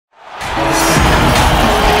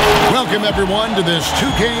Welcome, everyone, to this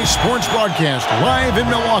 2K Sports broadcast live in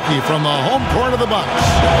Milwaukee from the home court of the Bucks.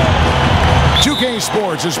 2K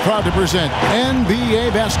Sports is proud to present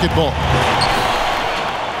NBA basketball.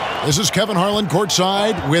 This is Kevin Harlan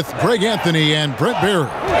courtside with Greg Anthony and Brent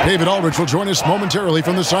Bear. David Aldridge will join us momentarily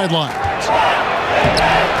from the sidelines.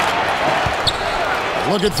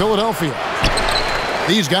 Look at Philadelphia.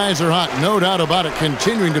 These guys are hot, no doubt about it,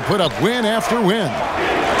 continuing to put up win after win.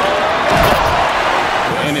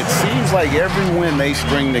 And it seems like every win they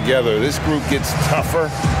string together, this group gets tougher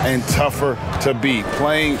and tougher to beat.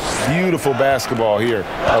 Playing beautiful basketball here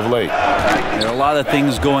of late. There are a lot of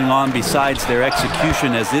things going on besides their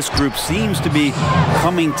execution as this group seems to be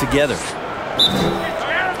coming together.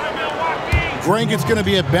 Greg, it's going to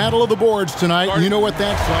be a battle of the boards tonight. You know what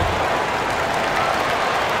that's like.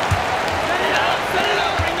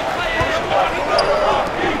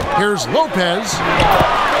 Here's Lopez.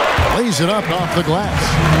 Lays it up off the glass.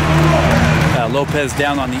 Lopez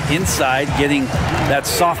down on the inside, getting that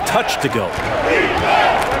soft touch to go.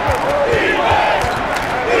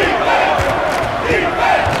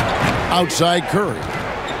 Outside Curry.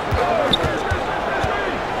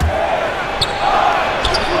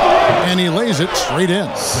 And he lays it straight in.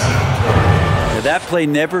 Now, that play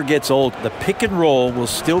never gets old. The pick and roll will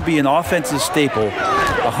still be an offensive staple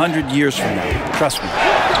 100 years from now. Trust me.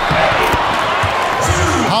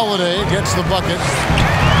 Holiday gets the bucket.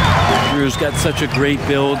 Drew's got such a great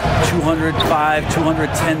build. 205,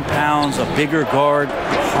 210 pounds, a bigger guard.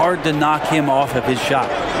 Hard to knock him off of his shot.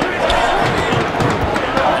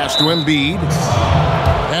 Pass to Embiid.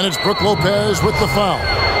 And it's Brook Lopez with the foul.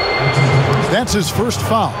 That's his first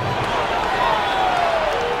foul.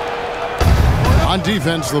 On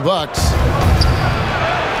defense, the Bucks.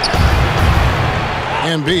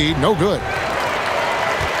 Embiid, no good.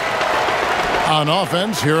 On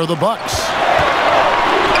offense, here are the Bucks.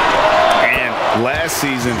 And last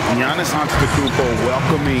season, Giannis Antetokounmpo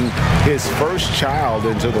welcoming his first child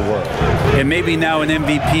into the world. And maybe now an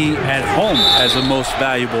MVP at home as the most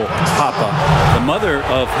valuable papa. The mother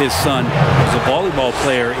of his son was a volleyball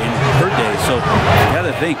player in her day. So you got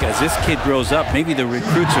to think, as this kid grows up, maybe the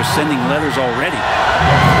recruits are sending letters already.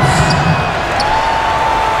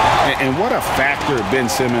 And what a factor Ben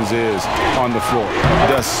Simmons is on the floor. He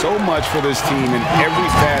does so much for this team in every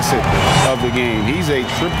facet of the game. He's a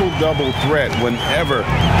triple-double threat whenever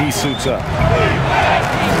he suits up.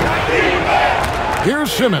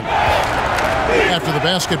 Here's Simmons. After the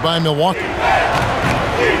basket by Milwaukee.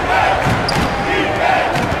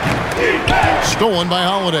 Stolen by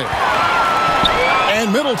Holiday.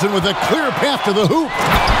 And Middleton with a clear path to the hoop.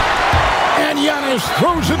 And Giannis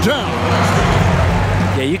throws it down.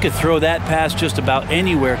 Yeah, you could throw that pass just about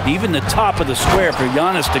anywhere, even the top of the square for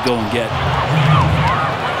Giannis to go and get.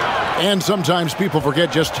 And sometimes people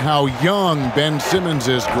forget just how young Ben Simmons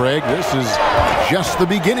is, Greg. This is just the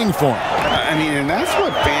beginning for him. I mean, and that's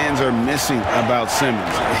what fans are missing about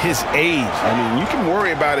Simmons, his age. I mean, you can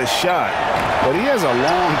worry about his shot, but he has a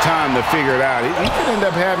long time to figure it out. He could end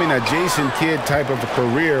up having a Jason Kidd type of a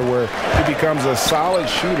career where he becomes a solid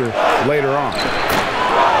shooter later on.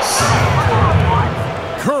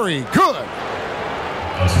 Curry, good.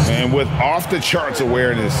 And with off-the-charts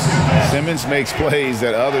awareness, Simmons makes plays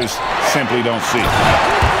that others simply don't see.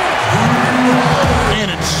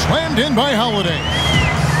 And it's slammed in by Holiday.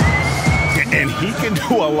 And he can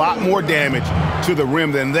do a lot more damage to the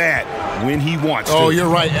rim than that when he wants to. Oh, you're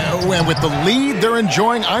right. And with the lead they're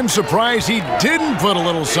enjoying, I'm surprised he didn't put a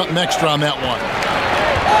little something extra on that one.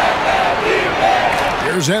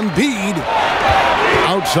 Here's Embiid.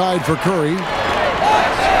 Outside for Curry.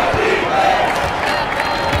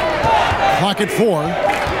 Clock at 4.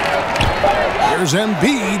 Here's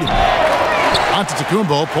Embiid.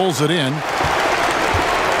 Antetokounmpo pulls it in.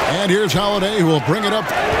 And here's Holiday, who will bring it up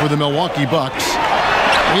for the Milwaukee Bucks.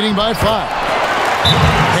 Leading by 5.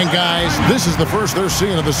 And guys, this is the first they're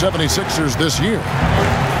seeing of the 76ers this year.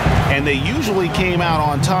 And they usually came out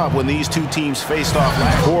on top when these two teams faced off.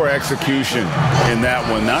 Poor execution in that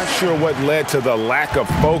one. Not sure what led to the lack of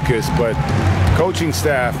focus, but coaching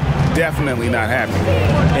staff definitely not happy.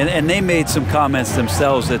 And they made some comments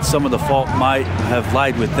themselves that some of the fault might have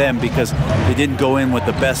lied with them because they didn't go in with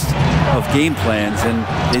the best of game plans and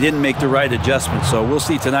they didn't make the right adjustments. So we'll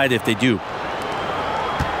see tonight if they do.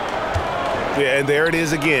 Yeah, and there it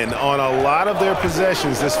is again. On a lot of their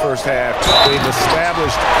possessions this first half, they've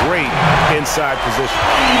established great inside position.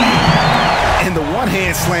 And the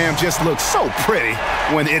one-hand slam just looks so pretty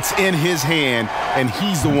when it's in his hand and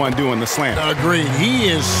he's the one doing the slam. Agreed. He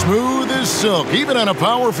is smooth as silk, even on a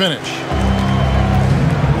power finish.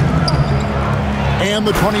 And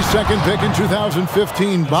the 22nd pick in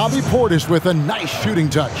 2015, Bobby Portis with a nice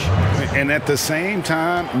shooting touch. And at the same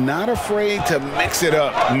time, not afraid to mix it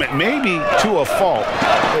up, maybe to a fault.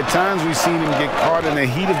 At times we've seen him get caught in the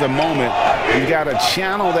heat of the moment. You got to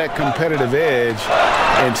channel that competitive edge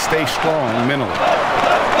and stay strong mentally.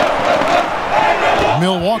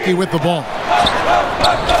 Milwaukee with the ball.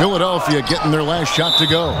 Philadelphia getting their last shot to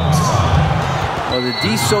go. Well, the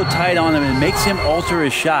D's so tight on him, it makes him alter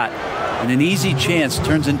his shot. And an easy chance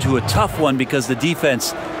turns into a tough one because the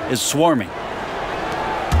defense is swarming.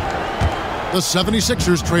 The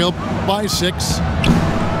 76ers trail by 6.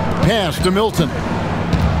 Pass to Milton.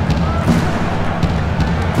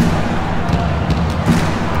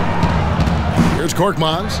 Here's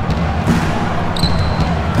Korkmaz.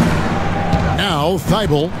 Now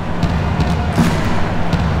Thibault.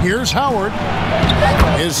 Here's Howard.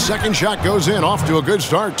 His second shot goes in, off to a good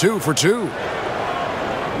start, 2 for 2.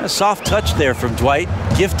 A soft touch there from Dwight,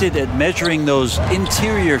 gifted at measuring those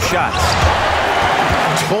interior shots.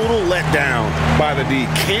 Total letdown by the D.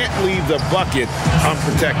 Can't leave the bucket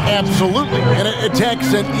unprotected. Absolutely, and it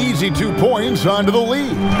takes an easy 2 points onto the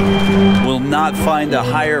lead. Will not find a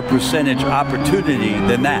higher percentage opportunity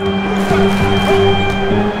than that.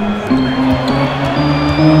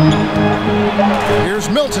 Here's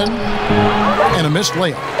Milton, and a missed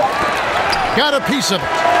layup. Got a piece of it.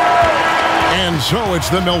 And so it's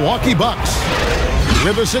the Milwaukee Bucks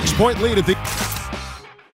with a 6-point lead at the